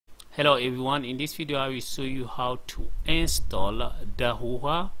Hello everyone, in this video I will show you how to install the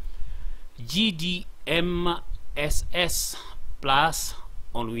Huawei gdmss plus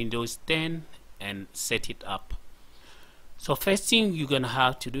on Windows 10 and set it up. So first thing you're gonna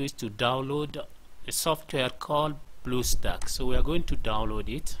have to do is to download a software called BlueStack. So we are going to download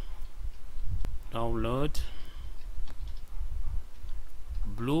it. Download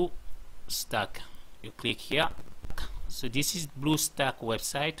BlueStack. You click here. So this is BlueStack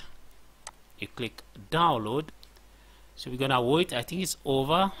website. You click download. So we're gonna wait. I think it's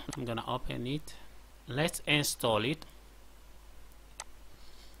over. I'm gonna open it. Let's install it.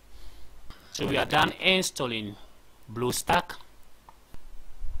 So we are done installing BlueStack.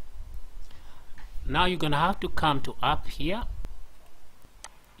 Now you're gonna have to come to app here.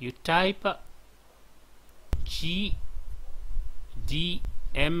 You type gdmss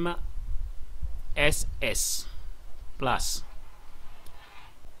plus.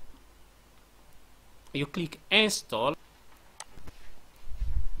 You click install.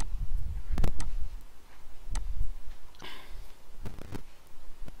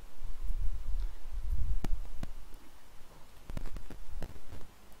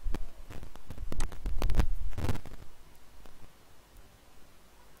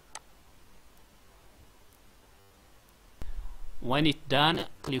 When it's done,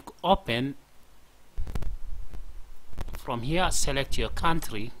 click open. From here, select your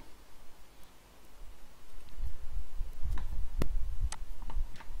country.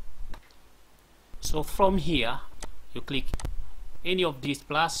 So from here, you click any of these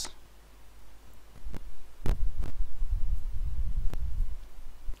plus.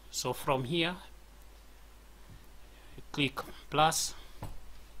 So from here, you click plus.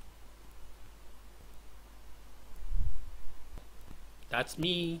 That's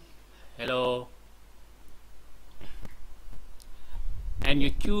me. Hello. And you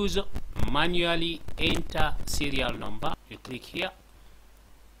choose manually enter serial number. You click here.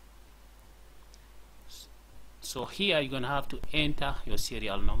 So here you're gonna have to enter your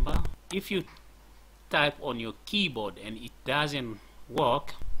serial number. If you type on your keyboard and it doesn't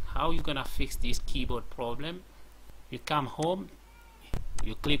work, how you gonna fix this keyboard problem? You come home,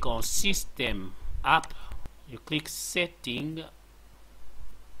 you click on system app, you click setting,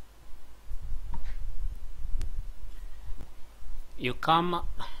 you come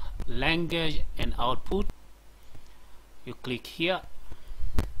language and output, you click here.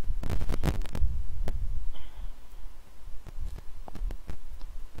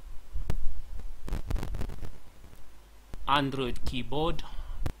 Android keyboard,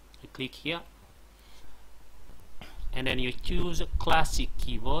 you click here, and then you choose classic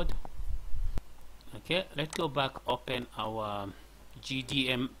keyboard. Okay, let's go back, open our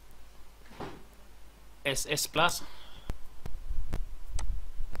gdmss plus.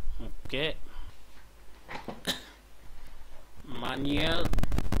 Okay, manual.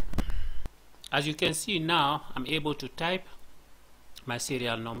 As you can see now, I'm able to type my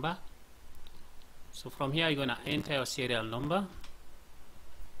serial number. So from here, you're gonna enter your serial number.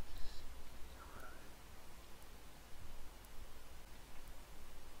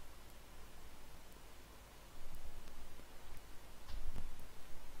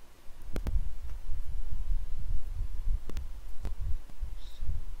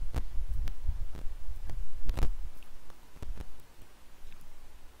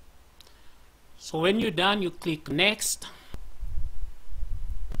 So when you're done, you click next.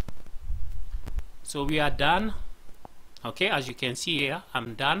 So we are done. Okay, as you can see here,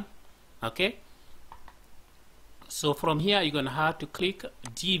 I'm done. Okay, so from here you're gonna have to click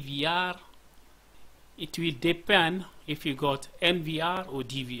DVR. It will depend if you got NVR or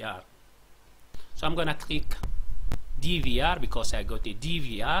DVR. So I'm gonna click DVR because I got a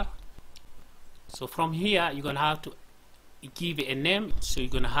DVR. So from here you're gonna have to give a name. So you're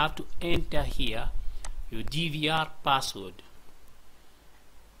gonna have to enter here your DVR password.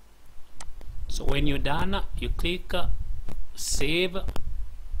 So when you're done, you click save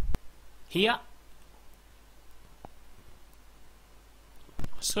here.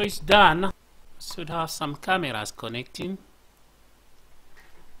 So it's done. Should have some cameras connecting.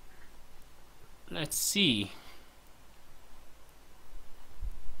 Let's see.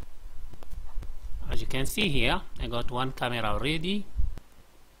 As you can see here, I got one camera already.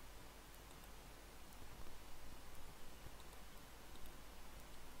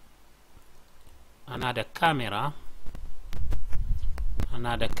 Another camera.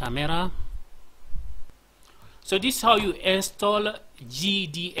 So this is how you install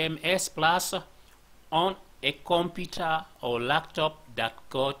gdmss plus on a computer or laptop that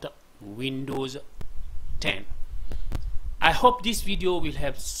got Windows 10. I hope this video will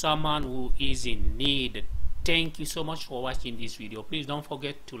help someone who is in need. Thank you so much for watching this video. Please don't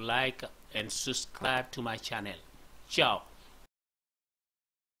forget to like and subscribe to my channel. Ciao.